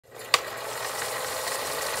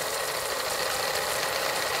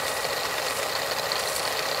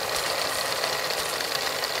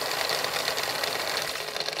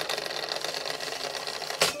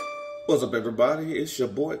What's up, everybody? It's your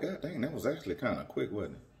boy. God dang, that was actually kind of quick,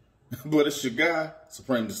 wasn't it? But it's your guy,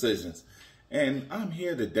 Supreme Decisions. And I'm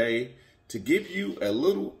here today to give you a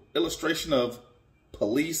little illustration of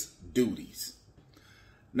police duties.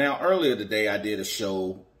 Now, earlier today, I did a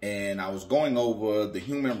show and I was going over the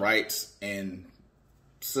human rights and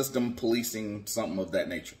system policing, something of that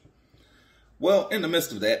nature. Well, in the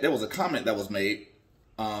midst of that, there was a comment that was made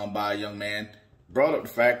by a young man, brought up the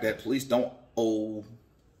fact that police don't owe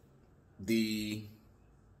the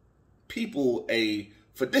people a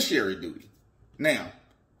fiduciary duty. Now, I'm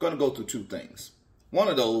going to go through two things. One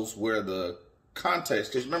of those where the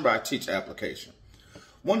context, because remember I teach application.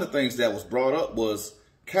 One of the things that was brought up was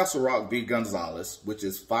Castle Rock v. Gonzalez, which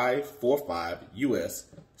is 545 U.S.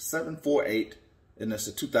 748, and it's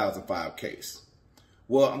a 2005 case.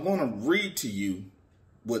 Well, I'm going to read to you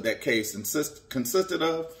what that case consisted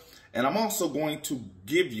of, and I'm also going to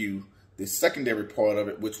give you the secondary part of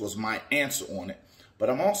it, which was my answer on it.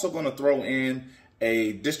 But I'm also going to throw in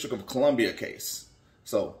a District of Columbia case.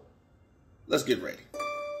 So let's get ready.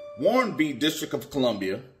 Warren v. District of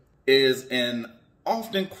Columbia is an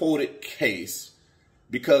often quoted case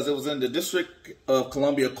because it was in the District of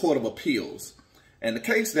Columbia Court of Appeals. And the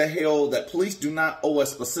case that held that police do not owe a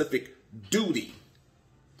specific duty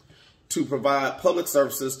to provide public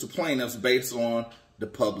services to plaintiffs based on the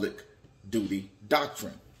public duty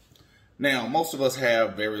doctrine. Now, most of us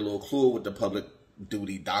have very little clue what the public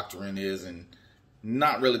duty doctrine is and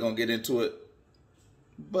not really going to get into it,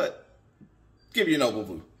 but give you an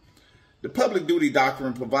overview. The public duty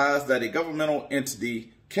doctrine provides that a governmental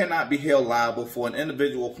entity cannot be held liable for an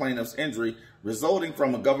individual plaintiff's injury resulting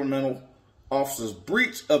from a governmental officer's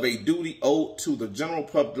breach of a duty owed to the general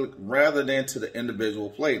public rather than to the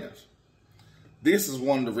individual plaintiffs. This is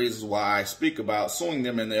one of the reasons why I speak about suing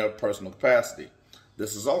them in their personal capacity.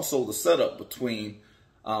 This is also the setup between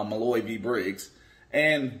Malloy v. Briggs,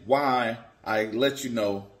 and why I let you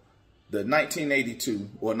know the 1982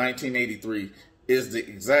 or 1983 is the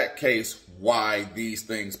exact case why these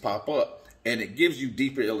things pop up, and it gives you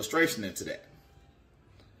deeper illustration into that.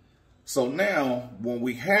 So now, when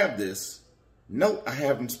we have this, note I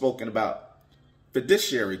haven't spoken about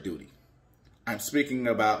fiduciary duty. I'm speaking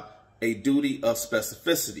about a duty of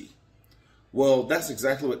specificity. Well, that's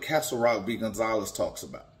exactly what Castle Rock v. Gonzalez talks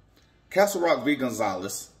about. Castle Rock v.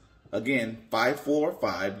 Gonzalez, again,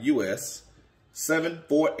 545 U.S.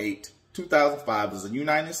 748, 2005, is a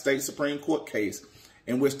United States Supreme Court case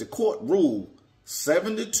in which the court ruled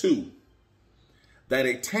 7-2 that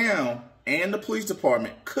a town and the police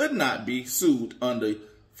department could not be sued under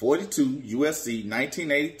 42 U.S.C.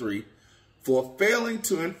 1983 for failing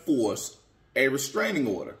to enforce a restraining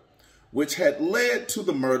order, which had led to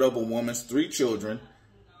the murder of a woman's 3 children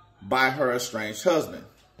by her estranged husband.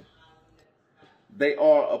 They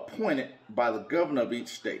are appointed by the governor of each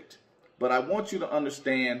state. But I want you to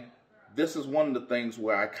understand, this is one of the things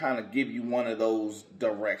where I kind of give you one of those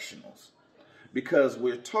directionals. Because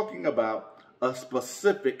we're talking about a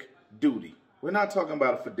specific duty. We're not talking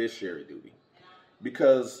about a fiduciary duty.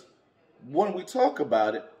 Because when we talk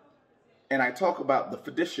about it, and I talk about the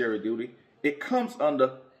fiduciary duty, it comes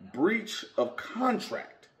under breach of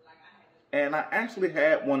contract. And I actually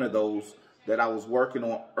had one of those that I was working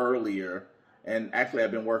on earlier, and actually I've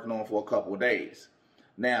been working on for a couple of days.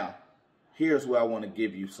 Now, here's where I want to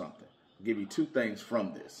give you something. I'll give you 2 things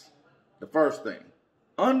from this. The first thing,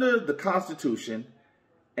 under the Constitution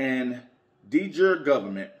and de jure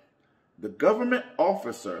government, the government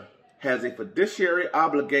officer has a fiduciary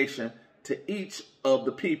obligation to each of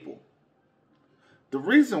the people. The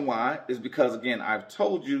reason why is because, again, I've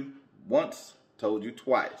told you once, told you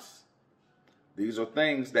twice. These are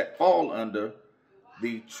things that fall under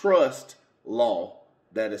the trust law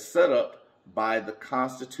that is set up by the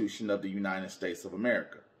Constitution of the United States of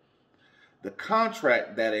America. The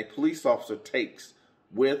contract that a police officer takes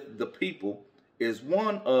with the people is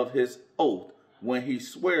one of his oath when he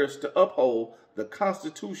swears to uphold the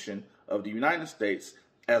Constitution of the United States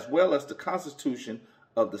as well as the Constitution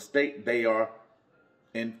of the state they are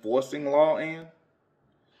enforcing law in.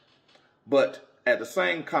 But at the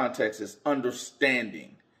same context is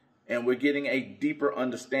understanding, and we're getting a deeper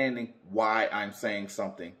understanding why I'm saying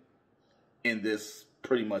something in this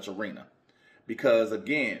pretty much arena. Because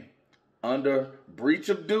again, under breach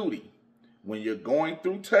of duty, when you're going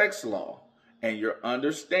through text law and you're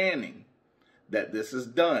understanding that this is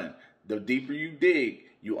done, the deeper you dig,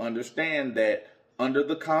 you understand that under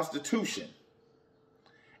the Constitution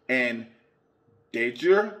and de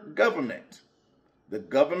jure government, the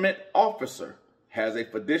government officer has a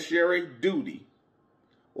fiduciary duty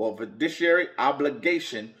or fiduciary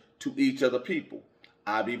obligation to each of the people.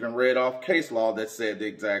 I've even read off case law that said the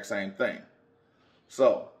exact same thing.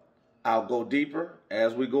 So I'll go deeper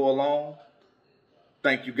as we go along.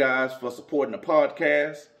 Thank you guys for supporting the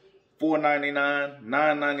podcast. $4.99,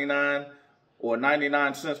 $9.99, or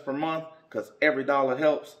 99 cents per month, because every dollar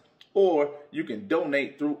helps. Or you can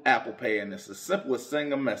donate through Apple Pay, and it's as simple as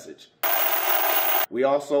sending a message. We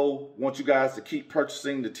also want you guys to keep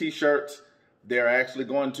purchasing the t-shirts. They're actually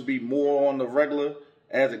going to be more on the regular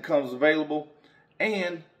as it comes available.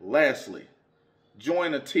 And lastly,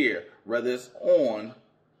 join a tier, whether it's on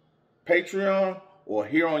Patreon or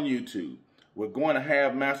here on YouTube. We're going to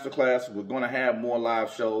have masterclasses. We're going to have more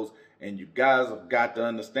live shows. And you guys have got to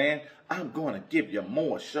understand, I'm going to give you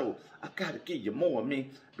more shows. I got to give you more of me,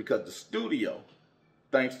 because the studio,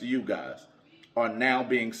 thanks to you guys, are now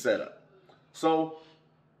being set up. So,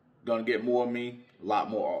 going to get more of me a lot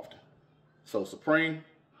more often. So, Supreme,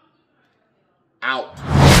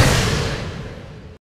 out.